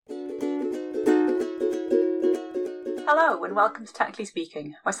Hello and welcome to Technically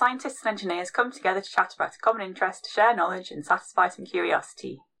Speaking, where scientists and engineers come together to chat about a common interest, share knowledge and satisfy some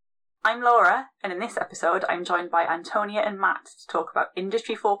curiosity. I'm Laura, and in this episode I'm joined by Antonia and Matt to talk about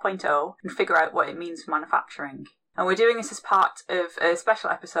Industry 4.0 and figure out what it means for manufacturing. And we're doing this as part of a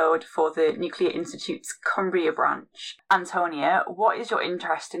special episode for the Nuclear Institute's Cumbria branch. Antonia, what is your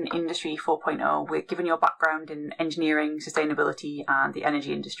interest in Industry 4.0, given your background in engineering, sustainability and the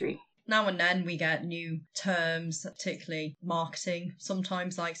energy industry? Now and then we get new terms, particularly marketing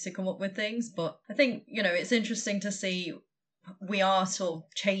sometimes likes to come up with things, but I think, it's interesting to see we are sort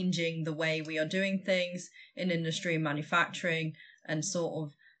of changing the way we are doing things in industry and manufacturing and sort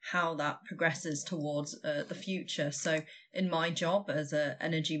of how that progresses towards the future. So in my job as an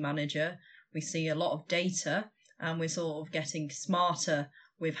energy manager, we see a lot of data and we're sort of getting smarter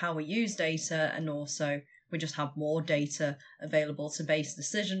with how we use data, and also we just have more data available to base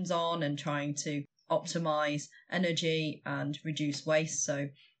decisions on and trying to optimize energy and reduce waste. So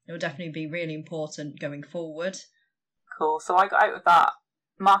it will definitely be really important going forward. Cool. So I got out of that,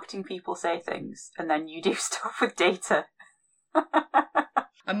 marketing people say things and then you do stuff with data.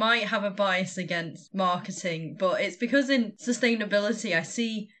 I might have a bias against marketing, but it's because in sustainability, I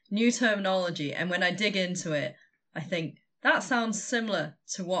see new terminology, and when I dig into it, I think that sounds similar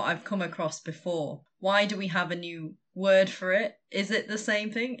to what I've come across before. Why do we have a new word for it? Is it the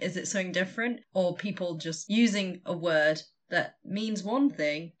same thing? Is it something different? Or people just using a word that means one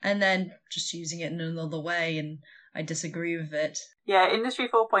thing and then just using it in another way, and I disagree with it. Yeah, Industry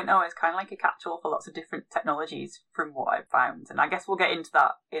 4.0 is kind of like a catch-all for lots of different technologies from what I've found. And I guess we'll get into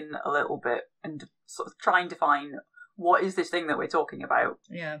that in a little bit and sort of try and define what is this thing that we're talking about.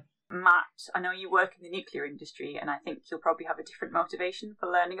 Yeah. Matt, I know you work in the nuclear industry, and I think you'll probably have a different motivation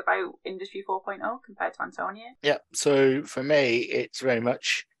for learning about Industry 4.0 compared to Antonia. Yeah, so for me, it's very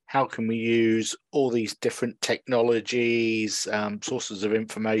much how can we use all these different technologies, sources of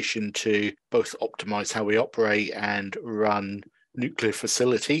information to both optimize how we operate and run nuclear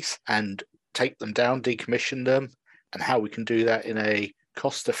facilities and take them down, decommission them, and how we can do that in a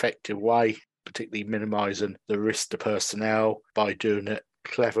cost-effective way, particularly minimizing the risk to personnel by doing it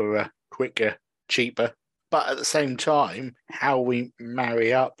cleverer, quicker, cheaper. But at the same time, how we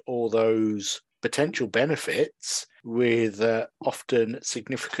marry up all those potential benefits with often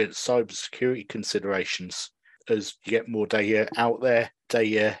significant cybersecurity considerations. As you get more data out there,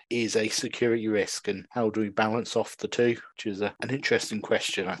 data is a security risk, and how do we balance off the two? Which is an interesting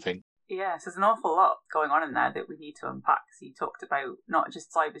question, I think. Yes, there's an awful lot going on in there that we need to unpack. So you talked about not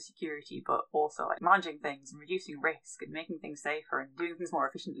just cybersecurity, but also like managing things and reducing risk and making things safer and doing things more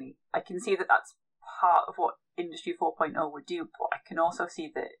efficiently. I can see that that's part of what Industry 4.0 would do, but I can also see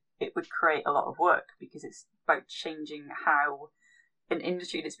that it would create a lot of work because it's about changing how an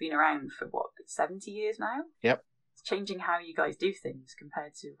industry that's been around for 70 years now? Yep. It's changing how you guys do things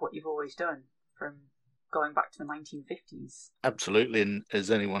compared to what you've always done from going back to the 1950s. Absolutely, and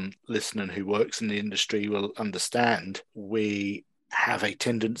as anyone listening who works in the industry will understand, we have a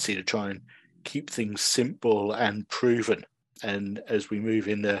tendency to try and keep things simple and proven. And as we move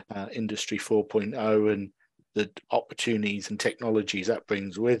into Industry 4.0 and the opportunities and technologies that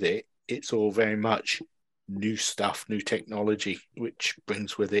brings with it, it's all very much new stuff, new technology, which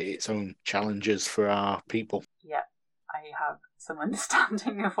brings with it its own challenges for our people. Yeah, I have some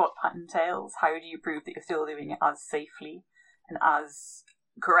understanding of what that entails. How do you prove that you're still doing it as safely and as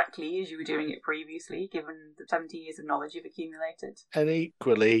correctly as you were doing it previously, given the 70 years of knowledge you've accumulated? And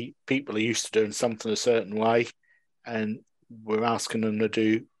equally, people are used to doing something a certain way, and we're asking them to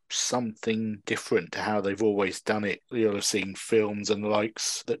do something different to how they've always done it. You'll have seen films and the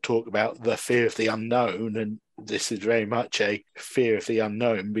likes that talk about the fear of the unknown, and this is very much a fear of the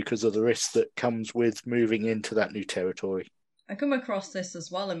unknown because of the risk that comes with moving into that new territory. I come across this as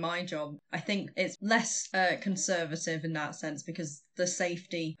well in my job. I think it's less conservative in that sense because the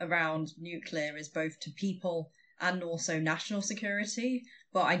safety around nuclear is both to people and also national security.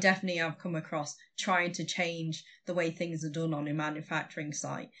 But I definitely have come across trying to change the way things are done on a manufacturing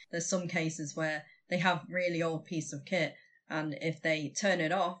site. There's some cases where they have really old piece of kit, and if they turn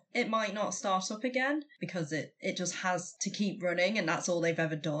it off, it might not start up again because it just has to keep running, and that's all they've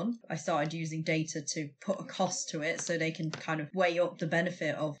ever done. I started using data to put a cost to it so they can kind of weigh up the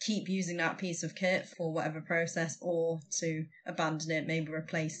benefit of keep using that piece of kit for whatever process or to abandon it, maybe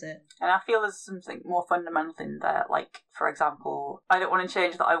replace it. And I feel there's something more fundamental in there. Like, for example, I don't want to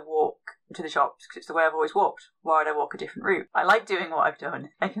change that I walk to the shops because it's the way I've always walked. Why would I walk a different route? I like doing what I've done.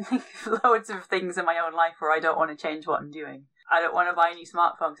 I can think of loads of things in my own life where I don't want to change what I'm doing. I don't want to buy a new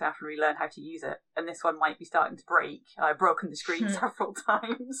smartphone because I have to relearn how to use it. And this one might be starting to break. I've broken the screen several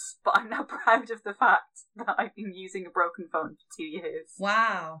times, but I'm now proud of the fact that I've been using a broken phone for 2 years.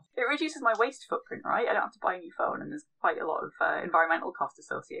 Wow. It reduces my waste footprint, right? I don't have to buy a new phone, and there's quite a lot of environmental cost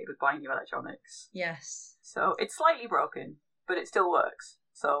associated with buying new electronics. Yes. So it's slightly broken, but it still works.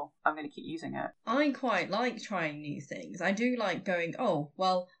 So I'm going to keep using it. I quite like trying new things. I do like going, oh,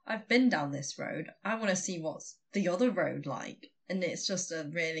 well, I've been down this road. I want to see what's the other road like. And it's just a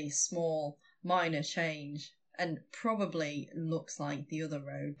really small, minor change. And probably looks like the other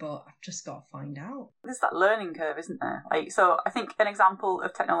road, but I've just got to find out. There's that learning curve, isn't there? So I think an example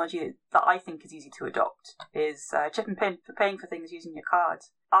of technology that I think is easy to adopt is chip and pin for paying for things using your card.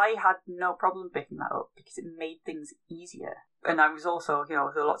 I had no problem picking that up because it made things easier. And I was also, there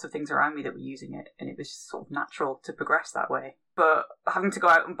were lots of things around me that were using it, and it was just sort of natural to progress that way. But having to go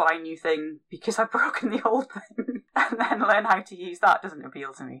out and buy a new thing because I've broken the old thing and then learn how to use that doesn't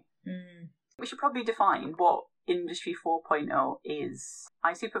appeal to me. We should probably define what Industry 4.0 is.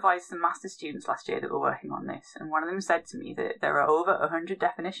 I supervised some master's students last year that were working on this, and one of them said to me that there are over 100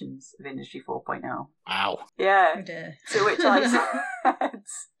 definitions of Industry 4.0. Wow. Yeah. Oh dear. To which I said,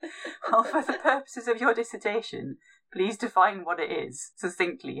 well, for the purposes of your dissertation, please define what it is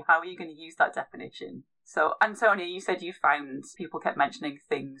succinctly. How are you going to use that definition? So, Antonia, you said you found people kept mentioning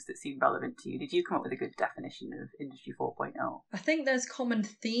things that seemed relevant to you. Did you come up with a good definition of Industry 4.0? I think there's common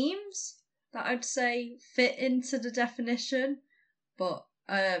themes that I'd say fit into the definition, but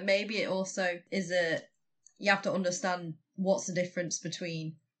maybe it also is you have to understand what's the difference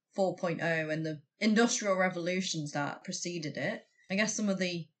between 4.0 and the industrial revolutions that preceded it. I guess some of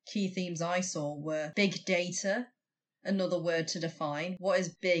the key themes I saw were big data, another word to define. What is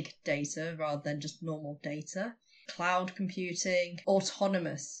big data rather than just normal data? Cloud computing,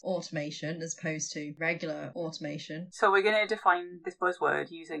 autonomous automation as opposed to regular automation. So we're going to define this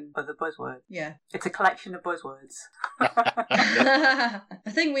buzzword using other buzzwords. Yeah. It's a collection of buzzwords. I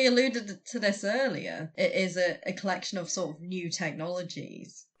think we alluded to this earlier. It is a collection of sort of new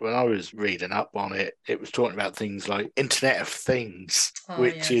technologies. When I was reading up on it, it was talking about things like Internet of Things,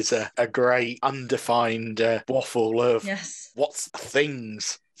 which yes. is a great undefined waffle of what's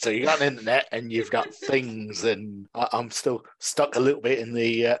things. So you got an internet and you've got things, and I'm still stuck a little bit in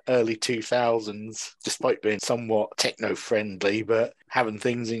the early 2000s, despite being somewhat techno-friendly, but having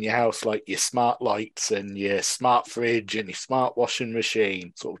things in your house like your smart lights and your smart fridge and your smart washing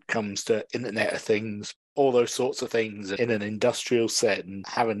machine sort of comes to Internet of Things. All those sorts of things in an industrial setting,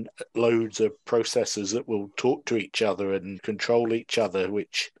 having loads of processors that will talk to each other and control each other,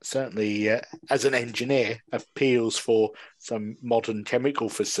 which certainly, as an engineer, appeals for some modern chemical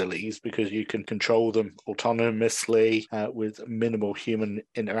facilities because you can control them autonomously with minimal human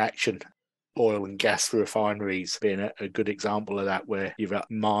interaction. Oil and gas refineries being a good example of that, where you've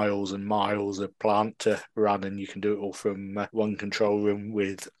got miles and miles of plant to run and you can do it all from one control room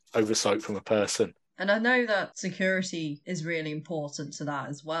with oversight from a person. And I know that security is really important to that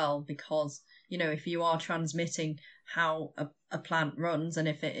as well, because, if you are transmitting how a plant runs and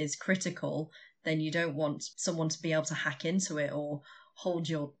if it is critical, then you don't want someone to be able to hack into it or hold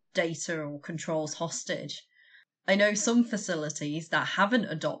your data or controls hostage. I know some facilities that haven't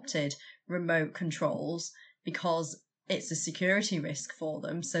adopted remote controls because it's a security risk for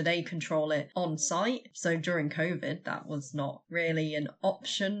them, so they control it on site. So during COVID, that was not really an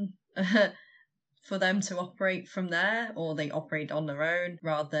option for them to operate from there, or they operate on their own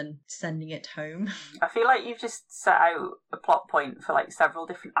rather than sending it home. I feel like you've just set out a plot point for several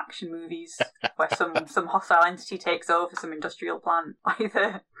different action movies where some hostile entity takes over some industrial plant,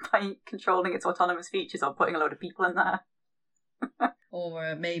 either by controlling its autonomous features or putting a load of people in there.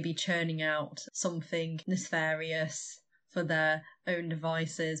 Or maybe churning out something nefarious for their own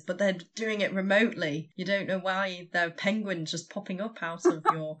devices, but they're doing it remotely. You don't know why there are penguins just popping up out of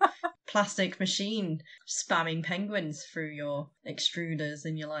your plastic machine, spamming penguins through your extruders,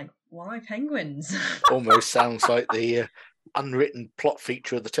 and you're like, why penguins? Almost sounds like the unwritten plot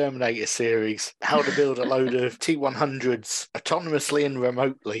feature of the Terminator series, how to build a load of T-100s autonomously and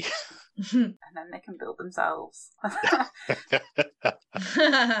remotely. And then they can build themselves.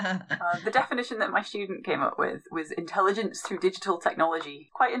 The definition that my student came up with was intelligence through digital technology.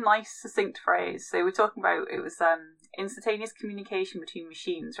 Quite a nice, succinct phrase. They were talking about, it was instantaneous communication between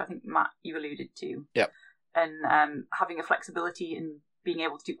machines, which I think, Matt, you alluded to. Yep. And having a flexibility in being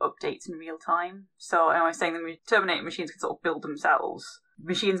able to do updates in real time. So I was saying the Terminator machines can sort of build themselves.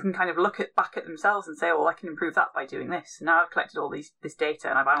 Machines can kind of look back at themselves and say, oh, well, I can improve that by doing this. Now I've collected all this data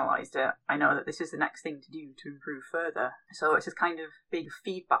and I've analysed it. I know that this is the next thing to do to improve further. So it's this kind of big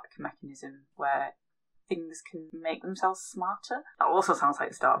feedback mechanism where things can make themselves smarter. That also sounds like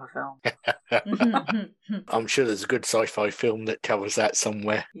the start of a film. I'm sure there's a good sci-fi film that covers that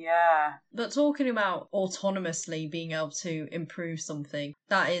somewhere. Yeah. But talking about autonomously being able to improve something,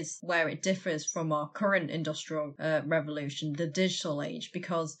 that is where it differs from our current industrial revolution, the digital age,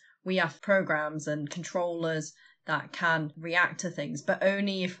 because we have programs and controllers that can react to things, but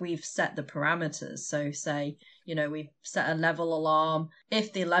only if we've set the parameters. So say, we've set a level alarm.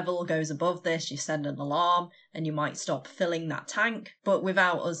 If the level goes above this, you send an alarm and you might stop filling that tank. But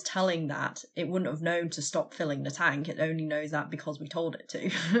without us telling that, it wouldn't have known to stop filling the tank. It only knows that because we told it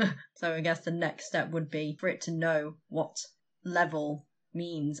to. So I guess the next step would be for it to know what level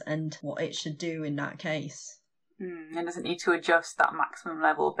means and what it should do in that case. And doesn't need to adjust that maximum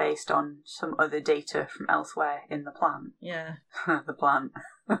level based on some other data from elsewhere in the plant. Yeah. The plant.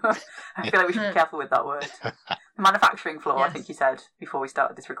 I feel like we should be careful with that word. The manufacturing floor, yes. I think you said before we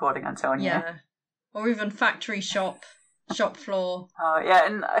started this recording, Antonia. Yeah. Or even factory shop floor. Yeah,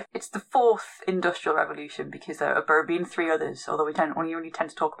 and it's the fourth industrial revolution because there have been three others, although we only really tend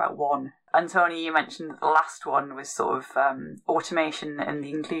to talk about one. Antonia, you mentioned that the last one was sort of automation and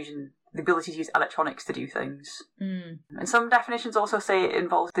the ability to use electronics to do things. And some definitions also say it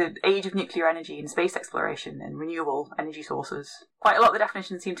involves the age of nuclear energy and space exploration and renewable energy sources. Quite a lot of the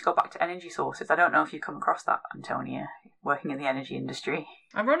definitions seem to go back to energy sources. I don't know if you've come across that, Antonia, working in the energy industry.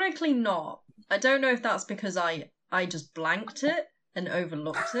 Ironically not. I don't know if that's because I just blanked it and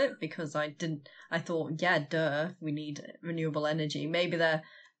overlooked it because I thought, yeah, duh, we need renewable energy. Maybe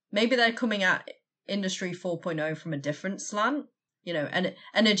they're coming at Industry 4.0 from a different slant. And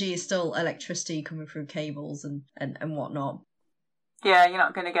energy is still electricity coming through cables and whatnot. Yeah, you're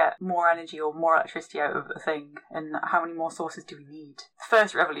not going to get more energy or more electricity out of a thing. And how many more sources do we need? The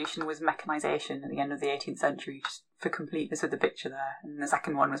first revolution was mechanisation at the end of the 18th century, just for completeness of the picture there. And the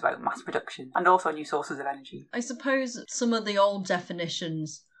second one was about mass production and also new sources of energy. I suppose some of the old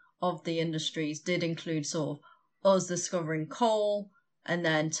definitions of the industries did include sort of us discovering coal and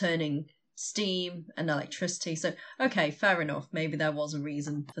then turning steam and electricity. So, okay, fair enough. Maybe there was a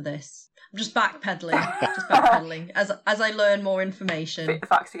reason for this. I'm just backpedaling as I learn more information. Fit the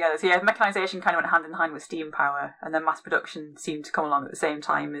facts together. So yeah, mechanisation kind of went hand in hand with steam power, and then mass production seemed to come along at the same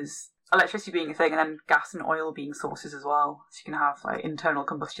time as electricity being a thing, and then gas and oil being sources as well. So you can have like internal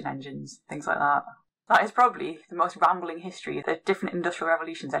combustion engines, things like that. That is probably the most rambling history of the different industrial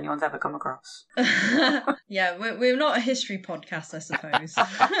revolutions anyone's ever come across. Yeah, we're not a history podcast, I suppose.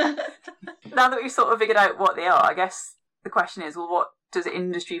 Now that we've sort of figured out what they are, I guess the question is, well, what does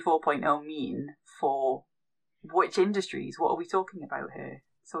Industry 4.0 mean for which industries? What are we talking about here?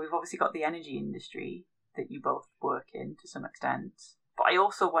 So we've obviously got the energy industry that you both work in to some extent. But I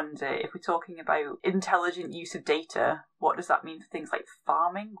also wonder, if we're talking about intelligent use of data, what does that mean for things like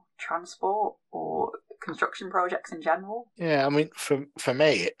farming, transport, or construction projects in general? Yeah, I mean, for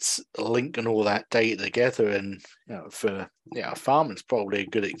me, it's linking all that data together, and farming's probably a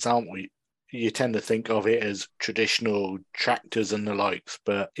good example. You tend to think of it as traditional tractors and the likes,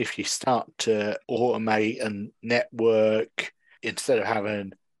 but if you start to automate and network, instead of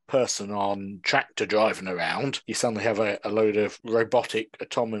having person on tractor driving around, you suddenly have a load of robotic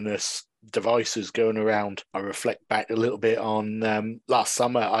autonomous devices going around. I reflect back a little bit on last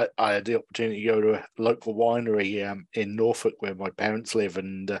summer. I had the opportunity to go to a local winery in Norfolk where my parents live,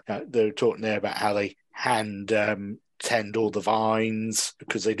 and they were talking there about how they hand tend all the vines,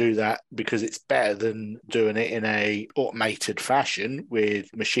 because they do that because it's better than doing it in a automated fashion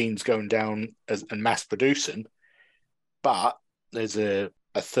with machines going down and mass producing. But there's a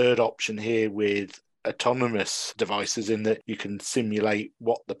third option here with autonomous devices, in that you can simulate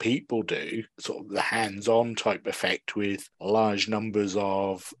what the people do, sort of the hands-on type effect with large numbers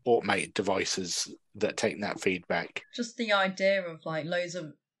of automated devices that take that feedback. Just the idea of like loads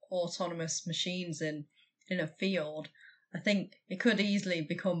of autonomous machines in a field, I think it could easily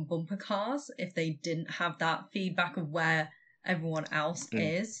become bumper cars if they didn't have that feedback of where everyone else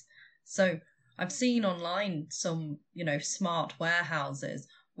is. So I've seen online some, smart warehouses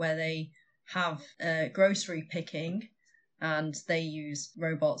where they have grocery picking, and they use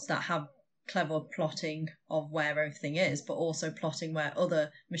robots that have clever plotting of where everything is, but also plotting where other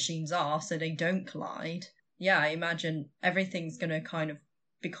machines are so they don't collide. Yeah, I imagine everything's going to kind of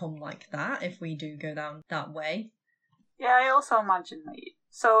become like that if we do go down that way. Yeah, I also imagine that.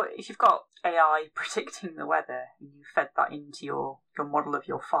 So if you've got AI predicting the weather and you fed that into your model of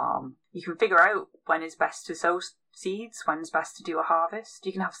your farm, you can figure out when is best to sow seeds, when's best to do a harvest.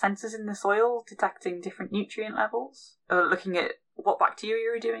 You can have sensors in the soil detecting different nutrient levels, looking at what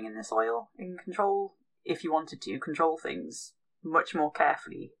bacteria are doing in the soil, and control, if you wanted to, control things much more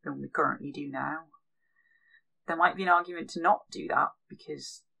carefully than we currently do now. there might be an argument to not do that,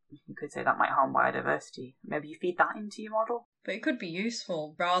 because you could say that might harm biodiversity. Maybe you feed that into your model. But it could be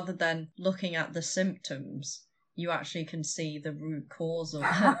useful. Rather than looking at the symptoms, you actually can see the root cause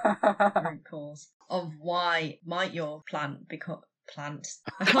of why might your plant become plant.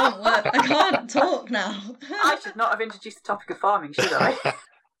 I can't talk now. I should not have introduced the topic of farming, should I?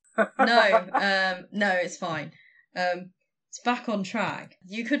 No, it's fine. It's back on track.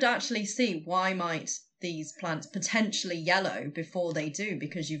 You could actually see why might these plants potentially yellow before they do,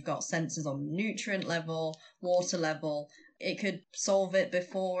 because you've got sensors on nutrient level, water level. It could solve it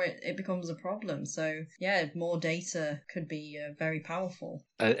before it becomes a problem. So, yeah, more data could be very powerful.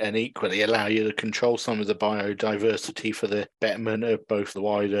 And equally allow you to control some of the biodiversity for the betterment of both the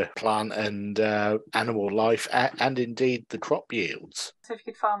wider plant and animal life and indeed the crop yields. So if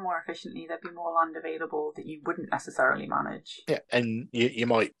you could farm more efficiently, there'd be more land available that you wouldn't necessarily manage. Yeah, and you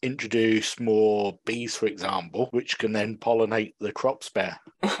might introduce more bees, for example, which can then pollinate the crops better.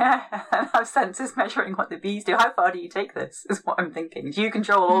 Yeah, and have sensors measuring what the bees do. How far do you take this, is what I'm thinking. Do you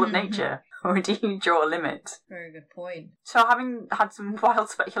control all of nature, or do you draw a limit? Very good point. So having had some wild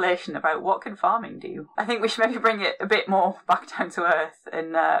speculation about what can farming do, I think we should maybe bring it a bit more back down to earth.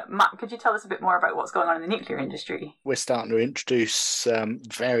 And Matt, could you tell us a bit more about what's going on in the nuclear industry? We're starting to introduce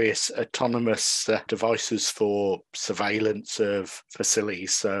various autonomous devices for surveillance of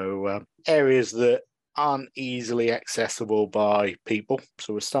facilities. So areas that aren't easily accessible by people.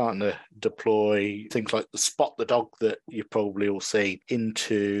 So we're starting to deploy things like the Spot the Dog that you've probably all seen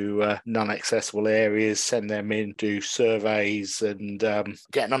into non-accessible areas, send them in, do surveys and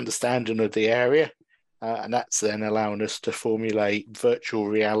get an understanding of the area. And that's then allowing us to formulate virtual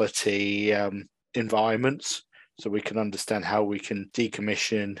reality environments so we can understand how we can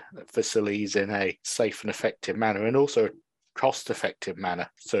decommission facilities in a safe and effective manner, and also cost-effective manner.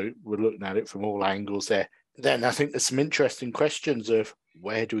 So we're looking at it from all angles there. Then I think there's some interesting questions of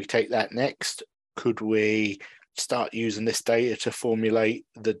where do we take that next? Could we start using this data to formulate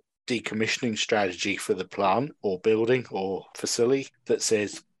the decommissioning strategy for the plant or building or facility that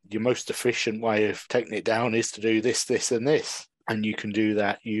says your most efficient way of taking it down is to do this, this, and this? And you can do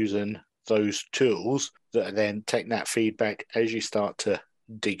that using those tools that are then taking that feedback as you start to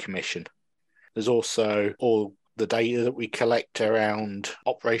decommission. There's also all the data that we collect around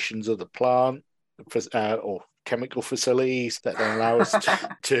operations of the plant or chemical facilities that then allow us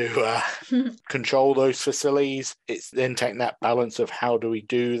to control those facilities. It's then taking that balance of how do we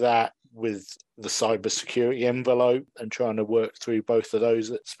do that with the cybersecurity envelope and trying to work through both of those,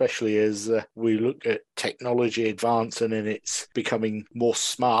 especially as we look at technology advancing and it's becoming more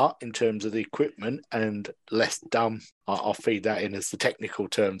smart in terms of the equipment and less dumb. I'll feed that in as the technical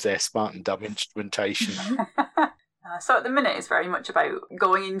terms there, smart and dumb instrumentation. So at the minute, it's very much about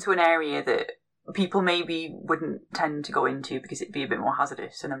going into an area that people maybe wouldn't tend to go into because it'd be a bit more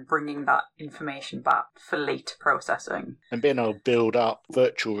hazardous, and then bringing that information back for later processing. And being able to build up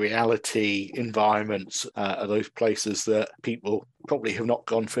virtual reality environments of those places that people probably have not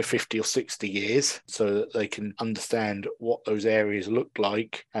gone for 50 or 60 years, so that they can understand what those areas look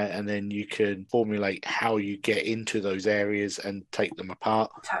like, and then you can formulate how you get into those areas and take them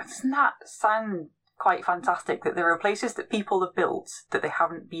apart. Doesn't that sound quite fantastic, that there are places that people have built that they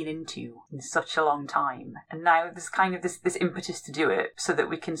haven't been into in such a long time, and now there's kind of this impetus to do it so that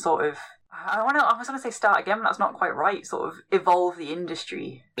we can sort of, I was going to say start again, but that's not quite right, sort of evolve the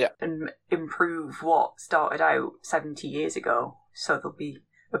industry and improve what started out 70 years ago. So there'll be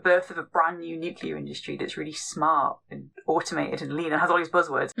a birth of a brand new nuclear industry that's really smart and automated and lean and has all these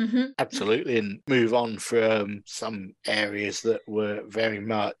buzzwords. Mm-hmm. Absolutely, and move on from some areas that were very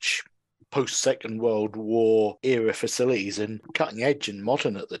much post-Second World War era facilities and cutting edge and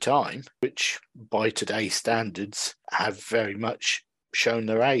modern at the time, which by today's standards have very much shown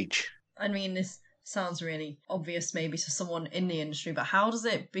their age. I mean, this sounds really obvious maybe to someone in the industry, but how does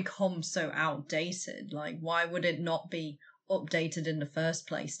it become so outdated? Like, why would it not be updated in the first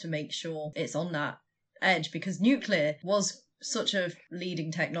place to make sure it's on that edge? Because nuclear was such a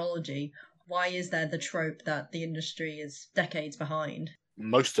leading technology. Why is there the trope that the industry is decades behind?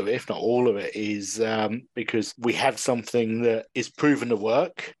 Most of it, if not all of it, is because we have something that is proven to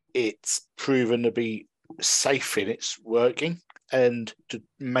work. It's proven to be safe in its working, and to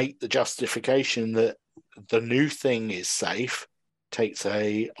make the justification that the new thing is safe takes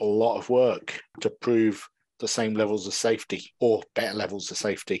a lot of work to prove the same levels of safety or better levels of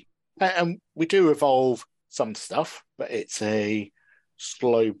safety. And we do evolve some stuff, but it's a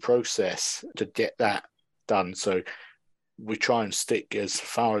slow process to get that done. So we try and stick as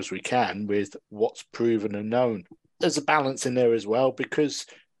far as we can with what's proven and known. There's a balance in there as well, because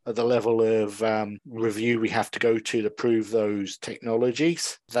at the level of review we have to go to prove those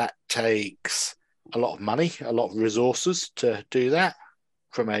technologies. That takes a lot of money, a lot of resources to do that.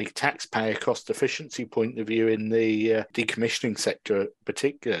 From a taxpayer cost efficiency point of view in the decommissioning sector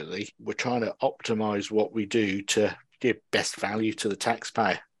particularly, we're trying to optimize what we do to give best value to the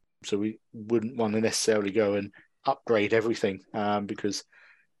taxpayer. So we wouldn't want to necessarily go and upgrade everything because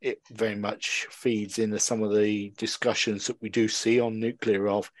it very much feeds into some of the discussions that we do see on nuclear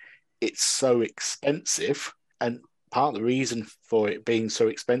of it's so expensive. And part of the reason for it being so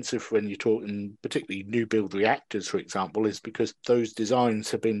expensive when you're talking particularly new build reactors, for example, is because those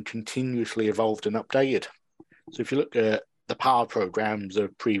designs have been continuously evolved and updated. So if you look at the power programs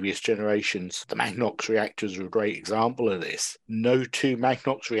of previous generations, the Magnox reactors are a great example of this. No two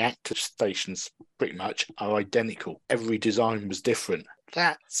Magnox reactor stations pretty much are identical. Every design was different.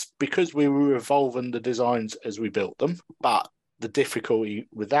 That's because we were evolving the designs as we built them. But the difficulty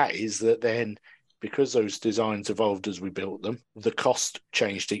with that is that then, because those designs evolved as we built them, the cost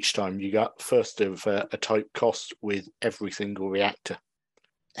changed each time. You got first of a type cost with every single reactor.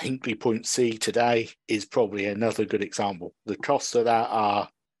 Hinkley Point C today is probably another good example. The costs of that are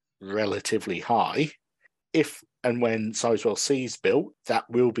relatively high. If and when Sizewell C is built, that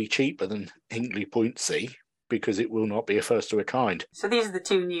will be cheaper than Hinkley Point C because it will not be a first of a kind. So these are the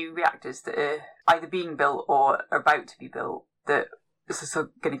two new reactors that are either being built or are about to be built that this is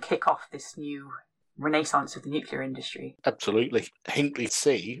going to kick off this new renaissance of the nuclear industry. Absolutely. Hinkley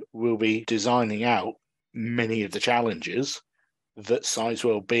C will be designing out many of the challenges that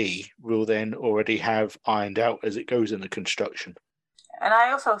Sizewell B will then already have ironed out as it goes into construction. And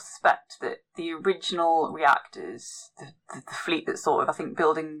I also suspect that the original reactors, the fleet that sort of, I think,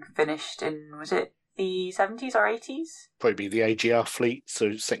 building finished in, was it the 70s or 80s? Probably the AGR fleet,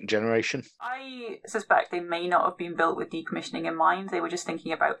 so second generation. I suspect they may not have been built with decommissioning in mind. They were just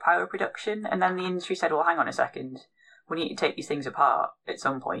thinking about power production. And then the industry said, well, hang on a second. We need to take these things apart at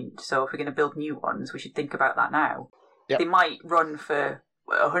some point. So if we're going to build new ones, we should think about that now. Yep. They might run for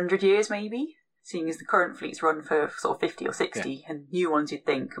 100 years, maybe, seeing as the current fleets run for sort of 50 or 60, and new ones you'd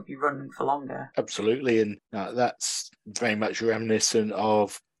think could be running for longer. Absolutely, and that's very much reminiscent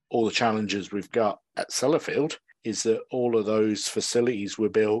of all the challenges we've got at Sellafield, is that all of those facilities were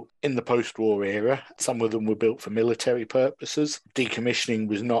built in the post-war era. Some of them were built for military purposes. Decommissioning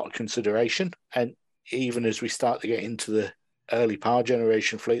was not a consideration, and even as we start to get into the early power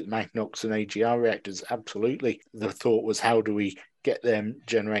generation fleet, the Magnox and AGR reactors, absolutely. The thought was, how do we get them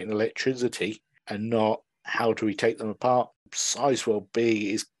generating electricity and not how do we take them apart? Sizewell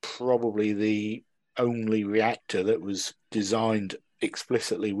B is probably the only reactor that was designed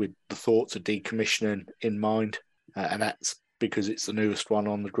explicitly with the thoughts of decommissioning in mind, and that's because it's the newest one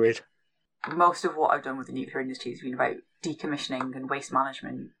on the grid. Most of what I've done with the nuclear industry has been about decommissioning and waste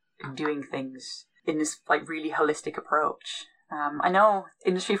management and doing things in this really holistic approach. I know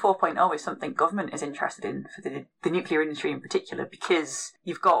Industry 4.0 is something government is interested in for the nuclear industry in particular, because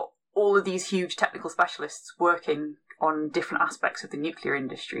you've got all of these huge technical specialists working on different aspects of the nuclear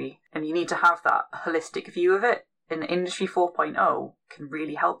industry, and you need to have that holistic view of it. And Industry 4.0 can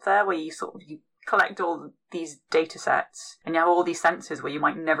really help there, where you collect all these data sets and you have all these sensors where you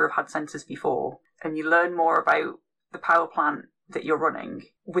might never have had sensors before, and you learn more about the power plant that you're running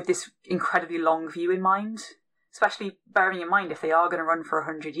with this incredibly long view in mind. Especially bearing in mind, if they are going to run for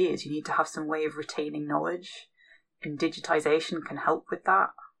 100 years, you need to have some way of retaining knowledge, and digitisation can help with that.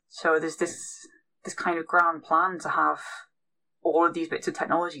 So there's this kind of grand plan to have all of these bits of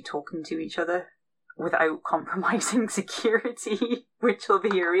technology talking to each other without compromising security, which will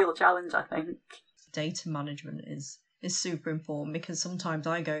be a real challenge, I think. Data management is super important, because sometimes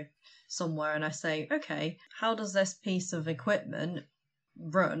I go somewhere and I say, okay, how does this piece of equipment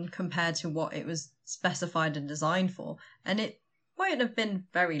run compared to what it was specified and designed for? And it won't have been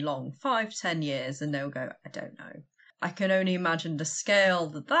very long, 5-10 years, and they'll go, I don't know. I can only imagine the scale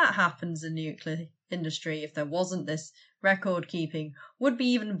that happens in the nuclear industry. If there wasn't this record keeping, would be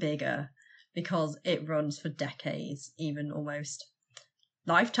even bigger, because it runs for decades, even almost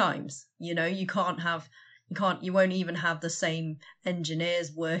lifetimes. You won't even have the same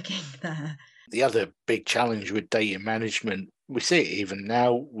engineers working there. The other big challenge with data management, we see it even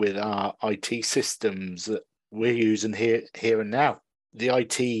now with our IT systems that we're using here and now. The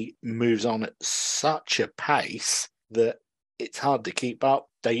IT moves on at such a pace that it's hard to keep up.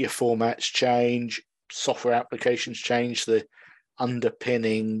 Data formats change, software applications change, the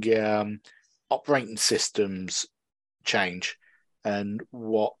underpinning operating systems change. And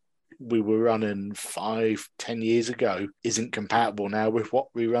what we were running 5-10 years ago isn't compatible now with what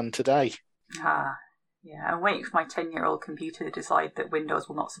we run today. Yeah, and wait for my 10-year-old computer to decide that Windows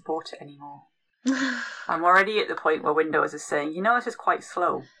will not support it anymore. I'm already at the point where Windows is saying, this is quite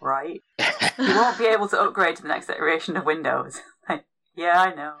slow, right? You won't be able to upgrade to the next iteration of Windows. Yeah,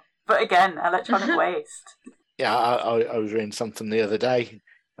 I know. But again, electronic waste. Yeah, I was reading something the other day.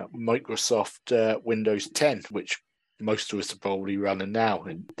 Microsoft Windows 10, which most of us are probably running now,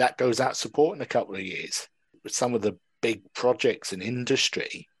 and that goes out of support in a couple of years. With some of the big projects in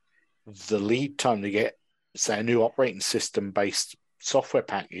industry, the lead time to get, say, a new operating system-based software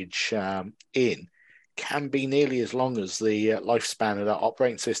package in can be nearly as long as the lifespan of that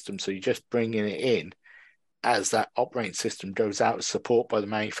operating system. So you're just bringing it in as that operating system goes out of support by the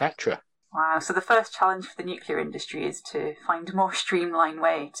manufacturer. Wow, so the first challenge for the nuclear industry is to find a more streamlined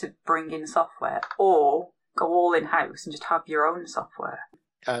way to bring in software, or go all in-house and just have your own software.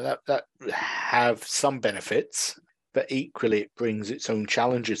 That have some benefits, but equally it brings its own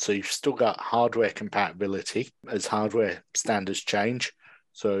challenges. So you've still got hardware compatibility as hardware standards change.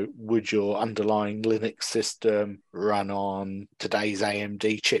 So would your underlying Linux system run on today's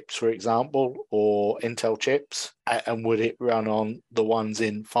AMD chips, for example, or Intel chips? And would it run on the ones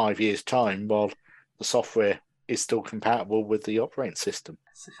in 5 years' time while the software is still compatible with the operating system?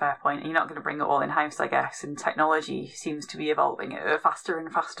 That's a fair point. You're not going to bring it all in-house, I guess, and technology seems to be evolving at a faster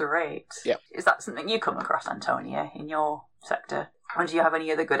and faster rate. Yeah. Is that something you come across, Antonia, in your sector? Or do you have any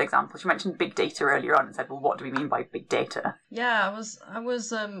other good examples? You mentioned big data earlier on and said, well, what do we mean by big data? Yeah, I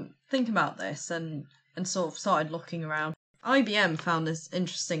was thinking about this and sort of started looking around. IBM found this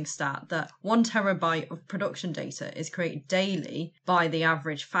interesting stat that 1 terabyte of production data is created daily by the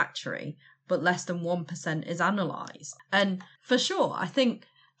average factory, but less than 1% is analysed. And for sure, I think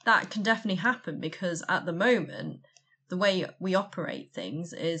that can definitely happen, because at the moment, the way we operate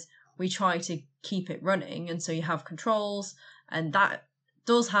things is we try to keep it running, and so you have controls, and that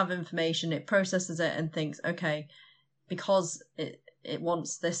does have information, it processes it and thinks, okay, because it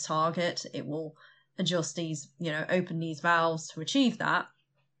wants this target, it will adjust these, open these valves to achieve that.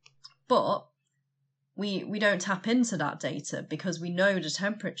 But we don't tap into that data because we know the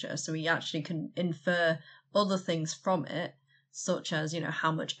temperature, so we actually can infer other things from it, such as,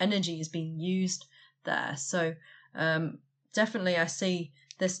 how much energy is being used there. So definitely I see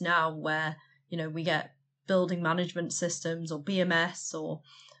this now where, we get building management systems or BMS or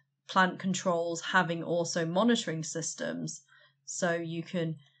plant controls having also monitoring systems, so you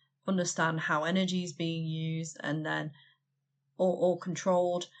can understand how energy is being used and then or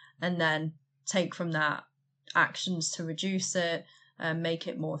controlled, and then take from that actions to reduce it and make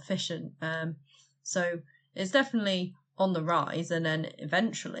it more efficient. So it's definitely on the rise, and then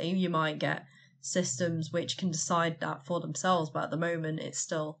eventually you might get systems which can decide that for themselves, but at the moment it's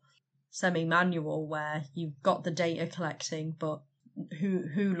still semi-manual where you've got the data collecting, but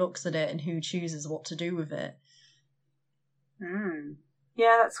who looks at it and who chooses what to do with it.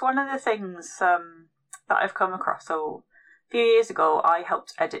 Yeah, that's one of the things that I've come across. So a few years ago I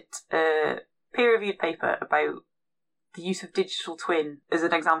helped edit a peer-reviewed paper about the use of digital twin as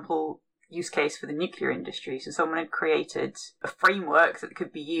an example use case for the nuclear industry. So someone had created a framework that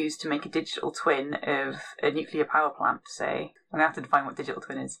could be used to make a digital twin of a nuclear power plant, say. I'm going to have to define what digital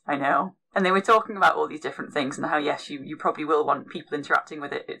twin is, I know. And they were talking about all these different things and how, yes, you probably will want people interacting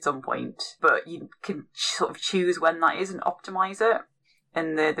with it at some point, but you can sort of choose when that is and optimise it.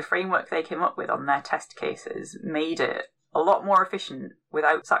 And the framework they came up with on their test cases made it a lot more efficient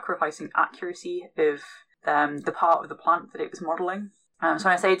without sacrificing accuracy of the part of the plant that it was modelling. So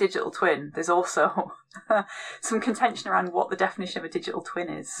when I say digital twin, there's also some contention around what the definition of a digital twin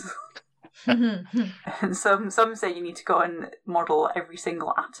is. And some say you need to go and model every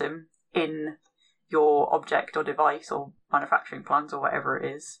single atom in your object or device or manufacturing plant or whatever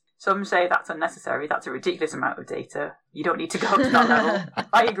it is. Some say that's unnecessary, that's a ridiculous amount of data. You don't need to go to that level.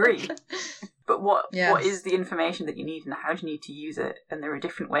 I agree. But what is the information that you need and how do you need to use it? And there are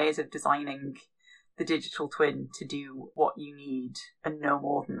different ways of designing the digital twin to do what you need and no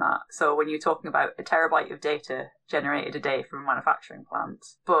more than that. So when you're talking about a terabyte of data generated a day from a manufacturing plant,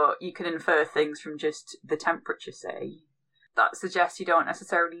 but you can infer things from just the temperature, say, that suggests you don't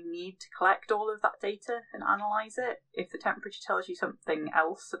necessarily need to collect all of that data and analyse it. If the temperature tells you something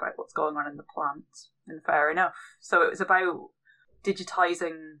else about what's going on in the plant, then fair enough. So it was about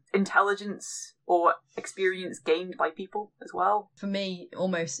digitising intelligence or experience gained by people as well. For me,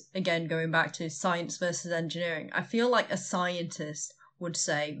 almost, again, going back to science versus engineering, I feel like a scientist would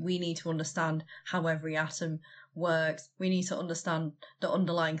say we need to understand how every atom works, we need to understand the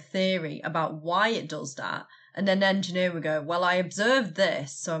underlying theory about why it does that, and then an engineer would go, well, I observed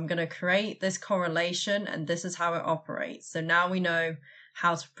this, so I'm going to create this correlation and this is how it operates. So now we know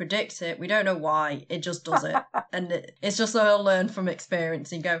how to predict it. We don't know why. It just does it. And it's just so we'll learn from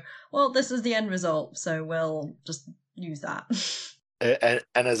experience and go, well, this is the end result, so we'll just use that.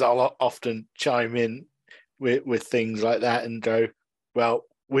 And as I'll often chime in with things like that and go, well,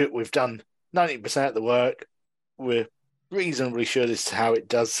 we've done 90% of the work. We're reasonably sure this is how it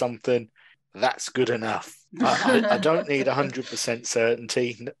does something. That's good enough. I don't need 100%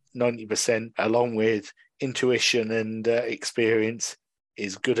 certainty. 90% along with intuition and experience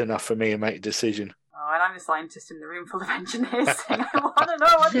is good enough for me to make a decision. Oh, and I'm a scientist in the room full of engineers saying, I want to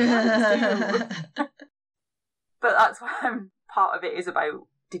know what the do. But that's why part of it is about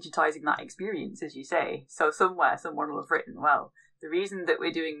digitising that experience, as you say. So somewhere someone will have written, well, the reason that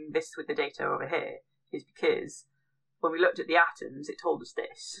we're doing this with the data over here is because when we looked at the atoms, it told us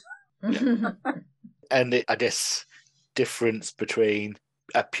this. And I guess difference between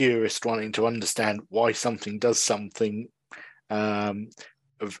a purist wanting to understand why something does something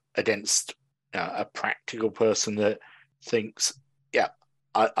against a practical person that thinks, yeah,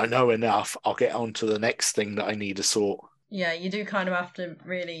 I know enough, I'll get on to the next thing that I need to sort. Yeah, you do kind of have to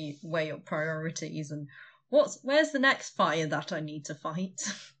really weigh up priorities and where's the next fire that I need to fight?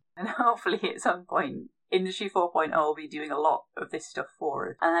 And hopefully at some point, Industry 4.0 will be doing a lot of this stuff for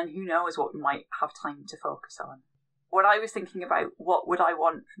us. And then who knows what we might have time to focus on. When I was thinking about what would I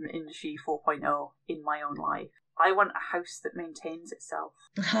want from Industry 4.0 in my own life, I want a house that maintains itself.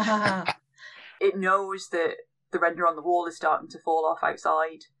 It knows that the render on the wall is starting to fall off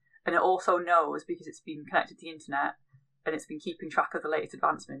outside. And it also knows, because it's been connected to the internet, and it's been keeping track of the latest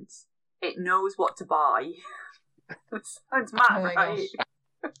advancements, it knows what to buy. It sounds mad, right?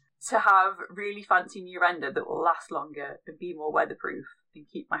 To have really fancy new render that will last longer and be more weatherproof and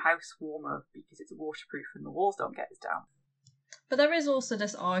keep my house warmer because it's waterproof and the walls don't get us down. But there is also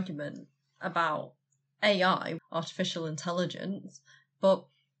this argument about AI, artificial intelligence, but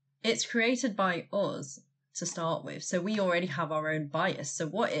it's created by us to start with. So we already have our own bias. So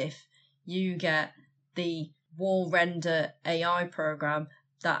what if you get the wall render AI program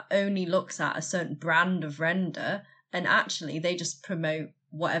that only looks at a certain brand of render and actually they just promote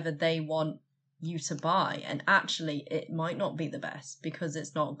whatever they want you to buy, and actually it might not be the best because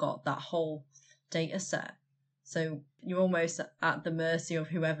it's not got that whole data set. So you're almost at the mercy of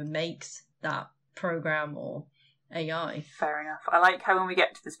whoever makes that program or AI. Fair enough. I like how when we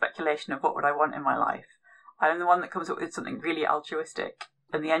get to the speculation of what would I want in my life, I'm the one that comes up with something really altruistic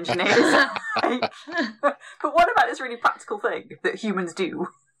and the engineers like, but what about this really practical thing that humans do?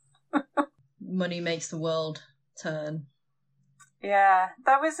 Money makes the world turn. Yeah,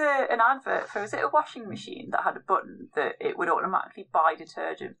 there was an advert for, was it a washing machine that had a button that it would automatically buy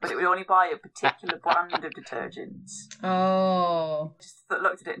detergent, but it would only buy a particular brand of detergents. Oh. Just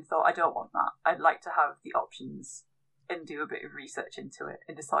looked at it and thought, I don't want that. I'd like to have the options and do a bit of research into it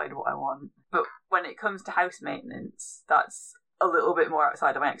and decide what I want. But when it comes to house maintenance, that's a little bit more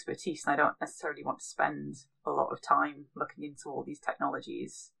outside of my expertise, and I don't necessarily want to spend a lot of time looking into all these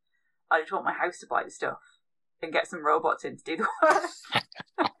technologies. I just want my house to buy the stuff and get some robots in to do the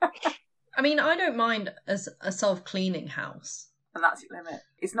work. I mean, I don't mind as a self-cleaning house. And that's your limit.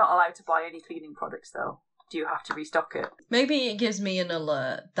 It's not allowed to buy any cleaning products, though. Do you have to restock it? Maybe it gives me an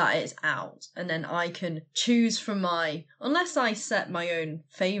alert that it's out, and then I can choose from unless I set my own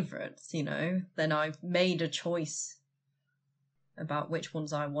favourites, then I've made a choice about which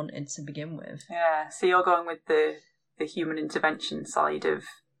ones I wanted to begin with. Yeah, so you're going with the human intervention side of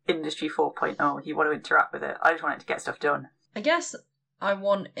Industry 4.0. You want to interact with it. I just want it to get stuff done. I guess I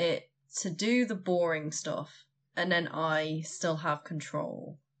want it to do the boring stuff, and then I still have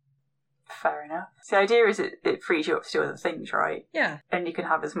control. Fair enough. So the idea is it frees you up to do other things, right? Yeah. And you can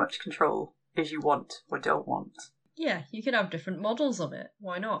have as much control as you want or don't want. Yeah, you can have different models of it.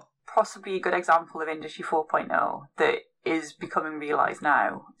 Why not? Possibly a good example of Industry 4.0 that is becoming realised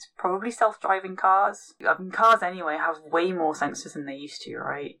now. It's probably self-driving cars. I mean, cars anyway have way more sensors than they used to,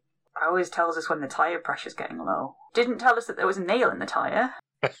 right? It always tells us when the tyre pressure's getting low. Didn't tell us that there was a nail in the tyre.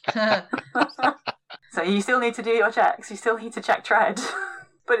 So you still need to do your checks. You still need to check tread.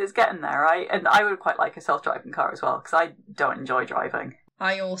 But it's getting there, right? And I would quite like a self-driving car as well, because I don't enjoy driving.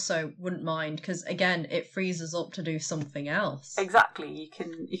 I also wouldn't mind, because again, it frees us up to do something else. Exactly.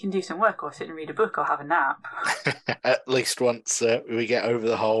 You can do some work or sit and read a book or have a nap. At least once we get over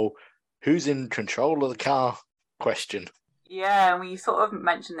the whole who's in control of the car question. Yeah, and we sort of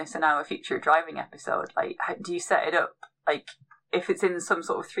mentioned this in our future driving episode. Like, how do you set it up? Like, if it's in some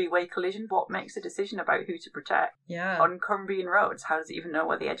sort of three-way collision, what makes a decision about who to protect? Yeah. On Cumbrian roads, how does it even know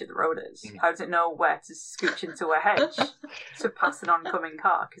where the edge of the road is? How does it know where to scooch into a hedge to pass an oncoming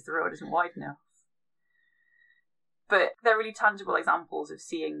car because the road isn't wide enough? But they're really tangible examples of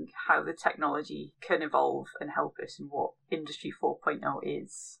seeing how the technology can evolve and help us and what Industry 4.0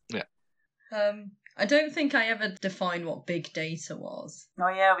 is. Yeah. I don't think I ever defined what big data was. Oh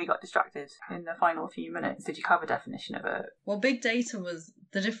yeah, we got distracted in the final few minutes. Did you have a definition of it? Well, big data was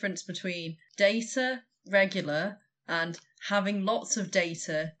the difference between data, regular, and having lots of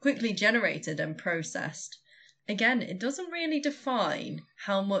data quickly generated and processed. Again, it doesn't really define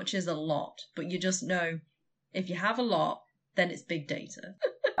how much is a lot, but you just know if you have a lot, then it's big data.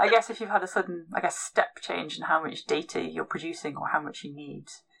 I guess if you've had a sudden, step change in how much data you're producing or how much you need,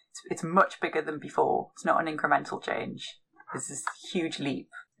 it's much bigger than before. It's not an incremental change. It's this huge leap.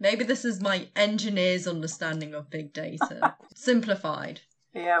 Maybe this is my engineer's understanding of big data. Simplified.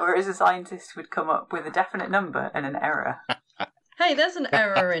 Yeah, whereas a scientist would come up with a definite number and an error. Hey, there's an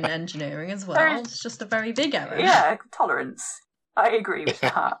error in engineering as well. It's just a very big error. Yeah, tolerance. I agree with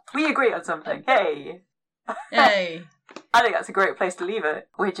that. We agree on something. Hey! Hey! I think that's a great place to leave it.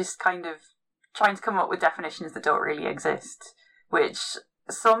 We're just kind of trying to come up with definitions that don't really exist, which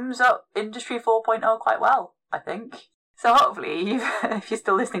sums up Industry 4.0 quite well, I think. So hopefully, if you're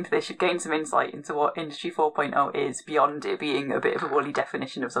still listening to this, you've gained some insight into what Industry 4.0 is beyond it being a bit of a woolly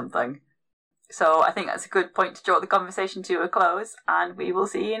definition of something. So I think that's a good point to draw the conversation to a close, and we will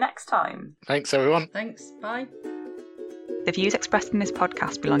see you next time. Thanks, everyone. Thanks. Bye. The views expressed in this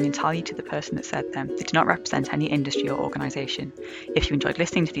podcast belong entirely to the person that said them. They do not represent any industry or organisation. If you enjoyed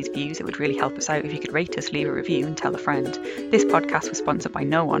listening to these views, it would really help us out if you could rate us, leave a review and tell a friend. This podcast was sponsored by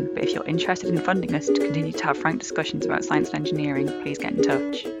no one, but if you're interested in funding us to continue to have frank discussions about science and engineering, please get in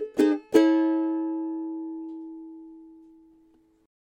touch.